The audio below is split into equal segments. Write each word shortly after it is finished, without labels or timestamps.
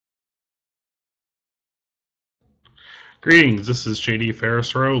Greetings, this is JD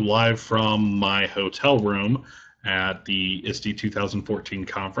Ferries-Rowe live from my hotel room at the ISTE 2014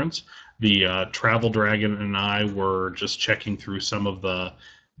 conference. The Travel Dragon and I were just checking through some of the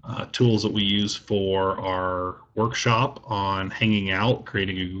tools that we use for our workshop on hanging out,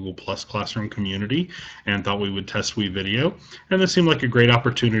 creating a Google Plus classroom community, and thought we would test wevideo. And this seemed like a great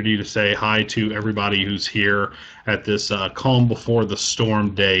opportunity to say hi to everybody who's here at this calm before the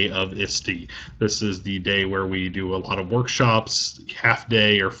storm day of ISTE. This is the day where we do a lot of workshops, half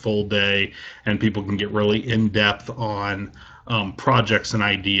day or full day, and people can get really in-depth on projects and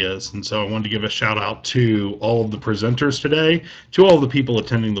ideas. And so I wanted to give a shout out to all of the presenters today, to all of the people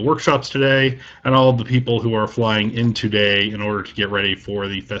attending the workshops today, and all of the people who are flying in today in order to get ready for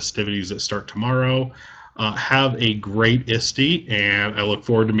the festivities that start tomorrow. Have a great ISTE, and I look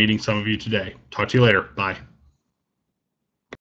forward to meeting some of you today. Talk to you later. Bye.